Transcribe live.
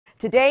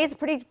Today is a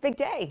pretty big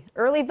day.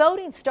 Early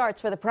voting starts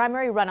for the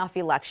primary runoff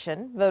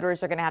election.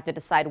 Voters are going to have to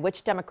decide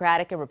which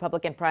Democratic and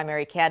Republican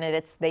primary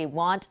candidates they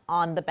want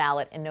on the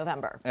ballot in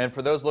November. And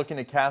for those looking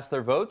to cast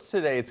their votes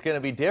today, it's going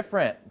to be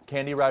different.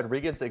 Candy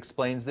Rodriguez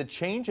explains the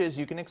changes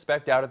you can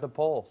expect out at the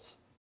polls.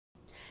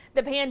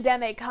 The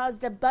pandemic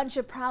caused a bunch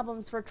of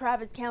problems for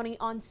Travis County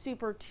on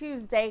Super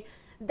Tuesday.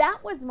 That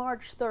was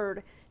March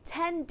 3rd,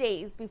 10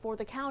 days before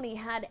the county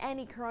had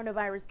any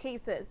coronavirus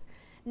cases.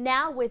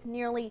 Now, with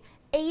nearly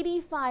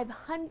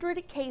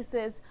 8,500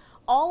 cases,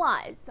 all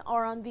eyes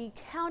are on the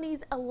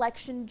county's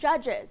election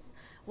judges,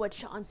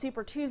 which on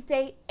Super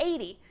Tuesday,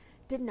 80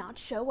 did not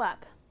show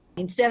up.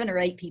 7 or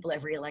 8 people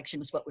every election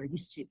was what we're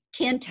used to.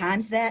 10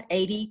 times that,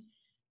 80,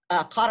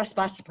 caught us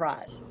by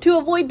surprise. To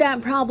avoid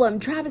that problem,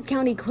 Travis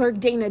County Clerk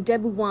Dana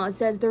Debuwa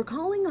says they're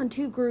calling on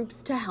 2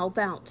 groups to help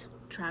out.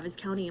 Travis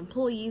County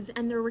employees,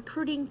 and they're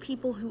recruiting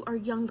people who are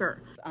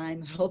younger.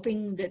 I'm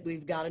hoping that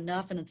we've got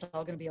enough and it's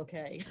all going to be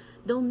okay.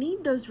 They'll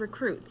need those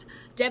recruits.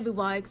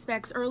 Debuwa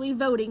expects early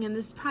voting in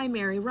this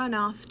primary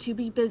runoff to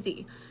be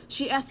busy.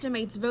 She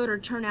estimates voter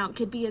turnout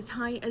could be as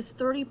high as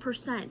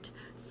 30%,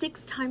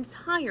 6 times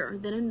higher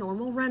than a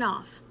normal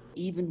runoff.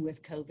 Even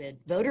with COVID,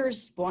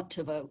 voters want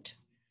to vote.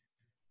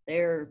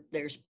 There's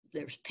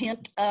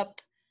pent up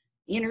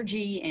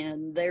energy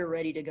and they're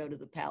ready to go to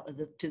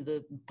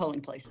the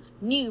polling places.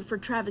 New for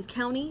Travis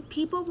County,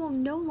 people will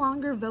no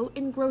longer vote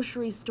in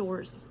grocery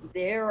stores.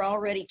 They're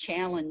already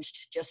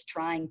challenged just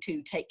trying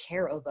to take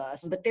care of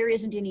us, but there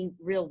isn't any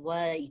real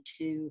way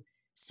to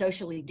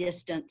socially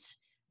distance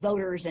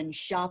voters and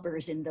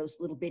shoppers in those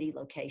little bitty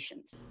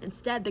locations.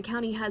 Instead, the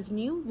county has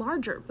new,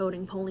 larger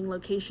voting polling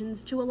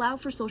locations to allow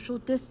for social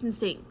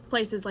distancing.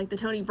 Places like the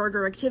Tony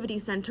Berger Activity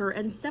Center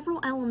and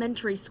several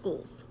elementary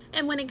schools.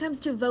 And when it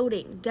comes to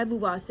voting,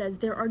 Debuwa says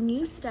there are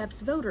new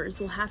steps voters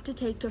will have to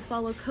take to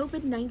follow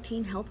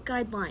COVID-19 health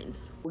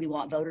guidelines. We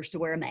want voters to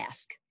wear a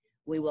mask.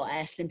 We will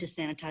ask them to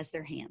sanitize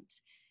their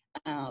hands.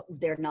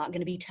 They're not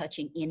going to be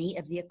touching any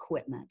of the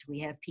equipment. We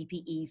have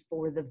PPE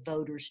for the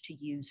voters to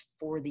use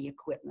for the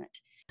equipment.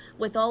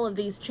 With all of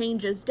these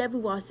changes,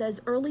 Debuwa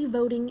says early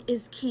voting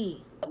is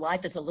key.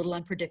 Life is a little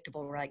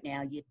unpredictable right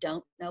now. You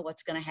don't know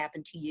what's going to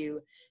happen to you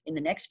in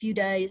the next few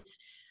days.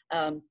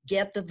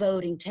 Get the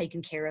voting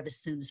taken care of as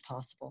soon as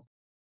possible.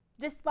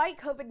 Despite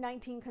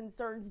COVID-19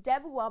 concerns,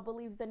 Debuwa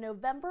believes the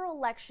November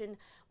election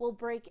will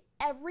break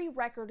every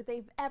record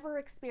they've ever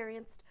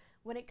experienced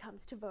when it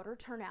comes to voter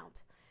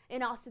turnout.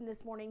 In Austin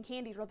this morning,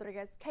 Candy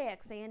Rodriguez,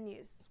 KXAN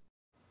News.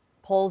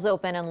 Polls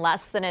open in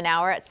less than an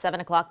hour at 7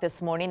 o'clock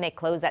this morning. They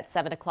close at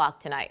 7 o'clock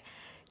tonight.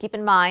 Keep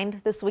in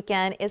mind, this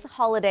weekend is a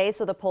holiday,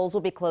 so the polls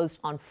will be closed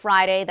on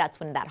Friday. That's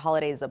when that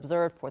holiday is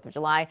observed, 4th of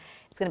July.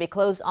 It's going to be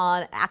closed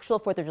on actual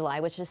 4th of July,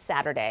 which is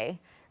Saturday.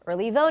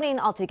 Early voting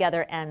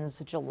altogether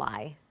ends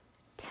July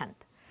 10th.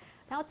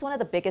 Now, it's one of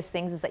the biggest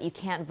things is that you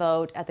can't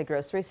vote at the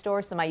grocery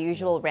store. So my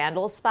usual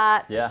Randall's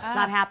spot,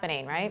 not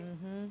happening, right?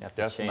 You have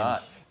to That's change,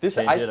 not. Change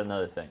it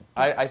another thing.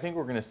 I think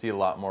we're going to see a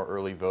lot more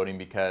early voting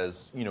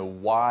because,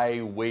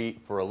 why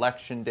wait for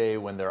election day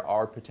when there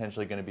are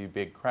potentially going to be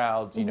big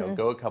crowds?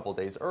 Go a couple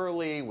days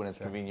early when it's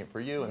convenient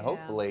for you, and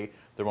hopefully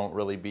there won't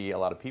really be a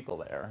lot of people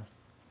there.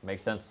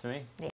 Makes sense to me.